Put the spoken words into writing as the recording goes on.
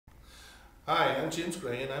Hi, I'm James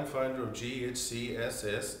Gray and I'm founder of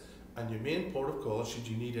Ghcss and your main port of call should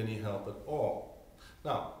you need any help at all.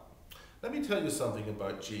 Now, let me tell you something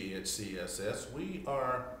about Ghcss. We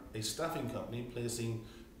are a staffing company placing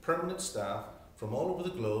permanent staff from all over the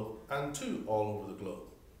globe and to all over the globe.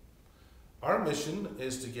 Our mission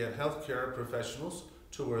is to get healthcare professionals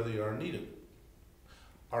to where they are needed.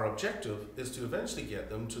 Our objective is to eventually get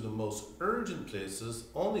them to the most urgent places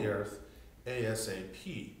on the earth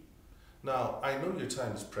ASAP. Now, I know your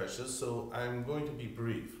time is precious, so I'm going to be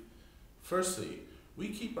brief. Firstly, we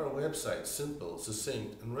keep our website simple,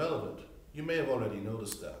 succinct, and relevant. You may have already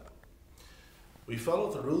noticed that. We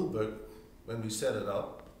follow the rule book when we set it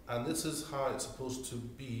up, and this is how it's supposed to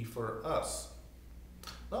be for us.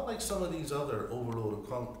 Not like some of these other overloaded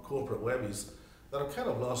corporate webbies that have kind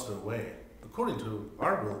of lost their way, according to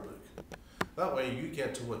our rule book. That way you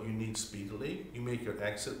get to what you need speedily, you make your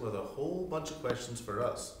exit with a whole bunch of questions for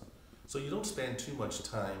us. So you don't spend too much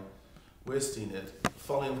time wasting it,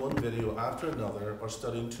 following one video after another, or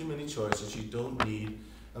studying too many choices you don't need,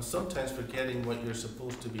 and sometimes forgetting what you're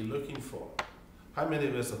supposed to be looking for. How many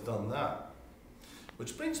of us have done that?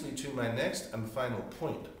 Which brings me to my next and final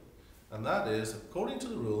point, and that is, according to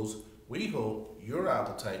the rules, we hope your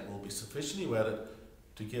appetite will be sufficiently whetted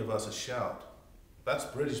to give us a shout. That's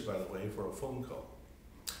British, by the way, for a phone call.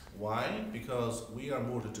 Why? Because we are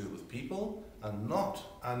more to do with people and not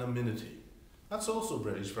anonymity. That's also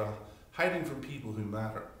British for hiding from people who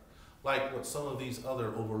matter, like what some of these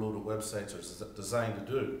other overloaded websites are designed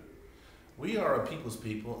to do. We are a people's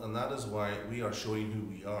people, and that is why we are showing who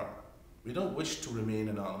we are. We don't wish to remain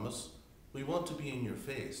anonymous. We want to be in your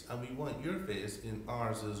face, and we want your face in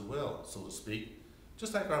ours as well, so to speak.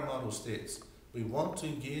 Just like our motto states, we want to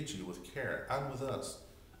engage you with care and with us,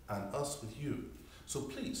 and us with you. So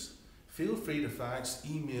please, feel free to fax,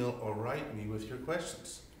 email, or write me with your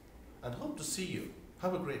questions. And hope to see you.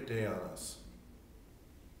 Have a great day on us.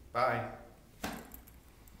 Bye.